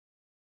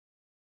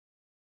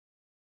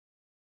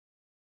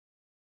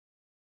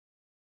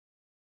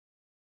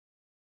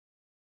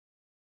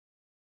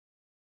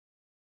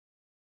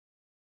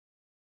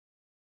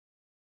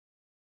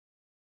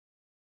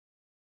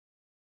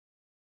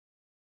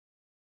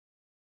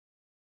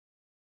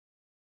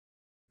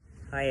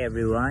Hi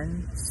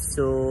everyone.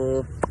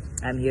 So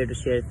I'm here to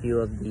share a few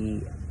of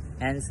the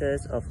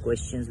answers of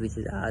questions which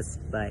is asked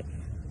by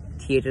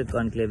Theatre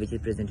Conclave, which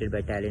is presented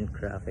by Talent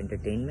Craft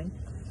Entertainment.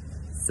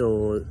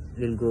 So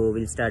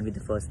we'll start with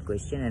the first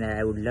question, and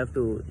I would love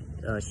to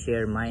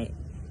share my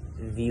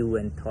view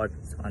and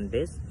thoughts on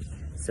this.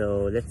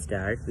 So let's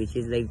start, which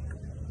is like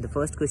the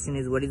first question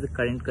is, what is the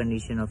current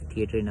condition of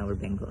theatre in our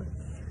Bengal?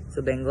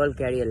 So Bengal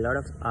carry a lot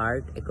of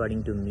art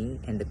according to me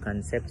and the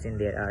concepts in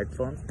their art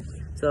forms.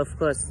 So of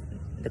course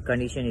the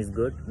condition is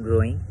good,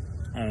 growing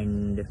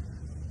and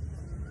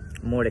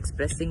more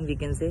expressing, we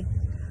can say.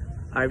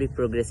 Are we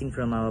progressing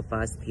from our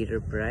past theatre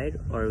pride,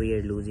 or we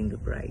are losing the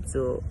pride?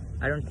 So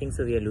I don't think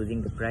so we are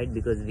losing the pride,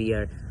 because we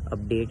are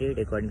updated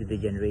according to the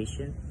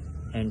generation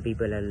and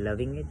people are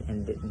loving it,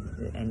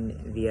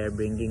 and we are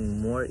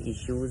bringing more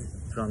issues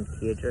from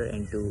theatre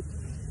into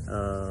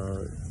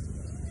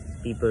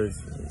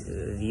people's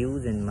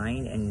views and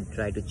mind and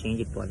try to change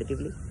it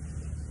positively.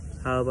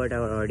 How about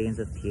our audience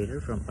of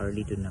theatre from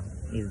early to now?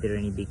 Is there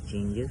any big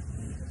changes?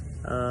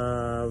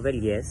 Well,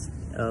 yes.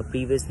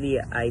 Previously,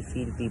 I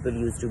feel people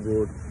used to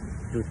go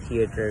to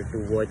theatre to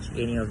watch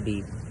any of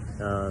the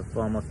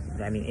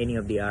any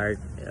of the art,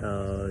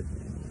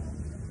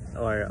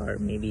 or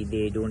maybe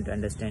they don't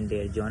understand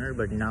their genre.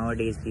 But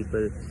nowadays,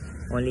 people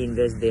only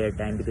invest their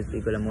time because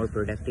people are more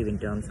productive in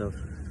terms of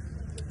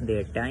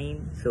their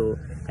time,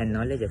 and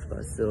knowledge, of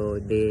course. So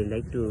they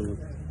like to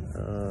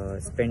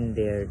spend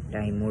their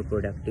time more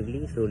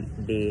productively, so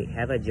they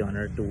have a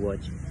genre to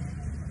watch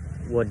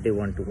what they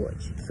want to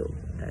watch. So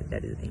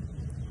that is the thing.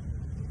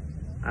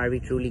 Are we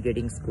truly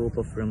getting scope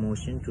of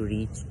promotion to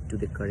reach to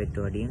the correct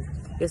audience?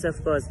 Yes,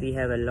 of course, we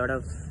have a lot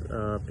of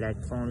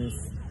platforms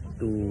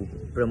to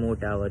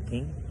promote our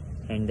thing,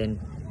 and then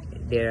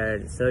there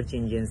are search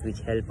engines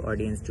which help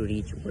audience to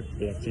reach what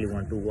they actually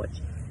want to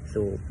watch.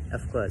 So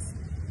of course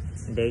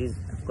there is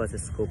a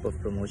scope of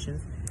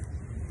promotions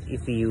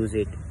if we use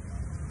it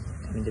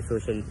in the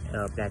social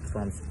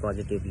platforms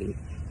positively.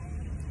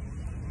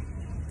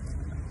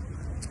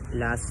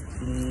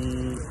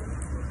 Lastly,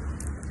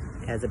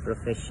 as a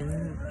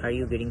profession, are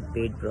you getting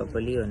paid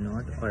properly or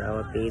not, or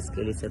our pay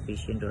scale is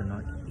sufficient or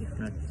not? If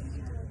not,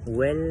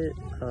 well,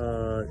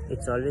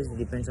 it's always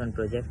depends on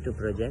project to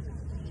project,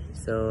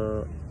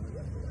 so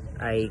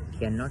I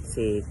cannot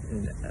say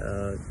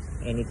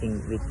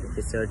anything with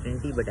the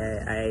certainty, but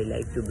I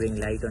like to bring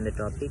light on the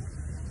topic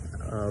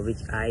which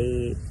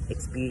I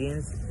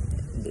experience,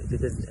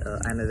 because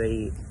I'm a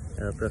very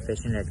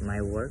professional at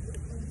my work.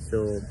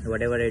 So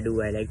whatever I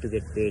do, I like to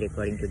get paid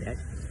according to that.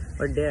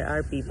 But there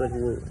are people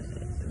who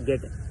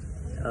get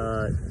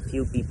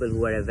few people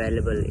who are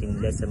available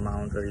in less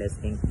amount or less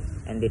thing,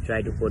 and they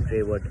try to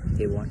portray what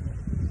they want.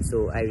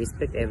 So I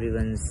respect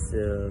everyone's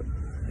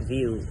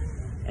view,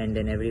 and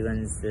then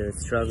everyone's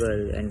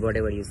struggle and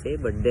whatever you say,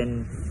 but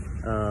then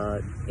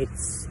it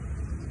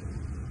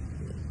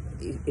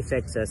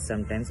affects us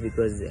sometimes,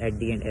 because at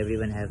the end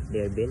everyone have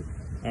their bill.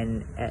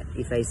 And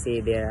if I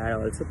say, there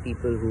are also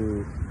people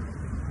who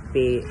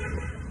pay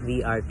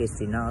we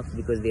artists enough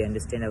because they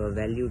understand our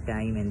value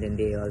time, and then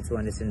they also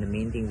understand the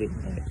main thing with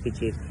that,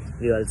 which is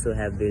we also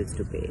have bills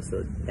to pay.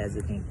 So that's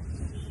the thing.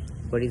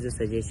 What is the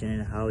suggestion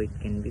and how it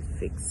can be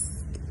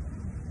fixed?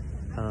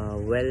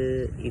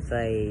 Well, if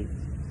I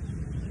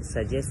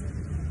suggest,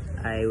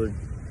 I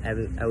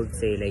would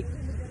say, like,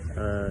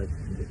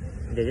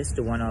 there's just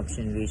one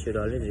option: we should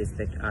always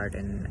respect art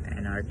and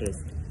an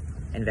artist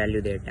and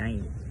value their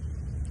time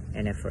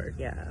and effort.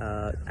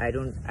 I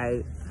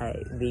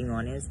being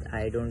honest,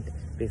 I don't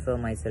prefer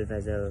myself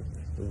as a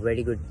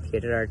very good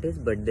theater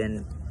artist, but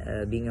then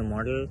being a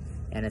model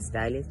and a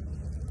stylist,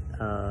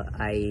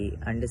 I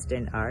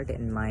understand art,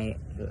 and my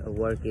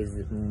work is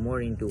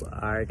more into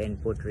art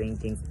and portraying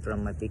things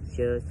from my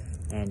pictures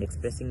and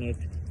expressing it,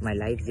 my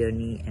life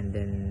journey, and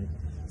then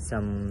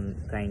some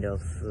kind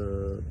of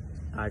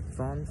art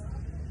forms.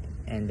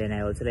 And then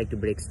I also like to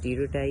break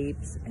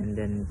stereotypes, and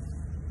then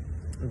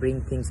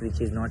bring things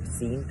which is not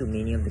seen to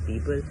many of the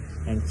people,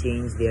 and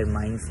change their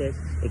mindset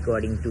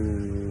according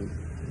to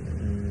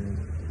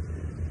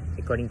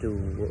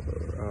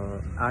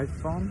art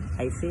form,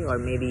 I say, or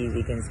maybe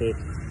we can say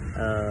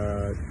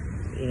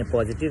in a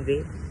positive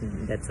way.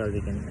 That's all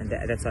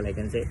I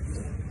can say.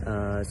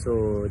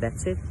 So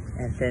that's it.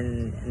 And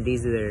then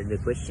these were the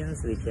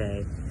questions which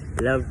I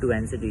love to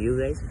answer to you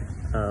guys.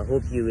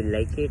 Hope you will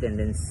like it,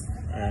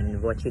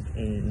 and watch it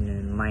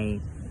in my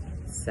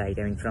side,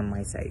 from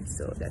my side.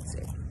 So that's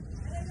it.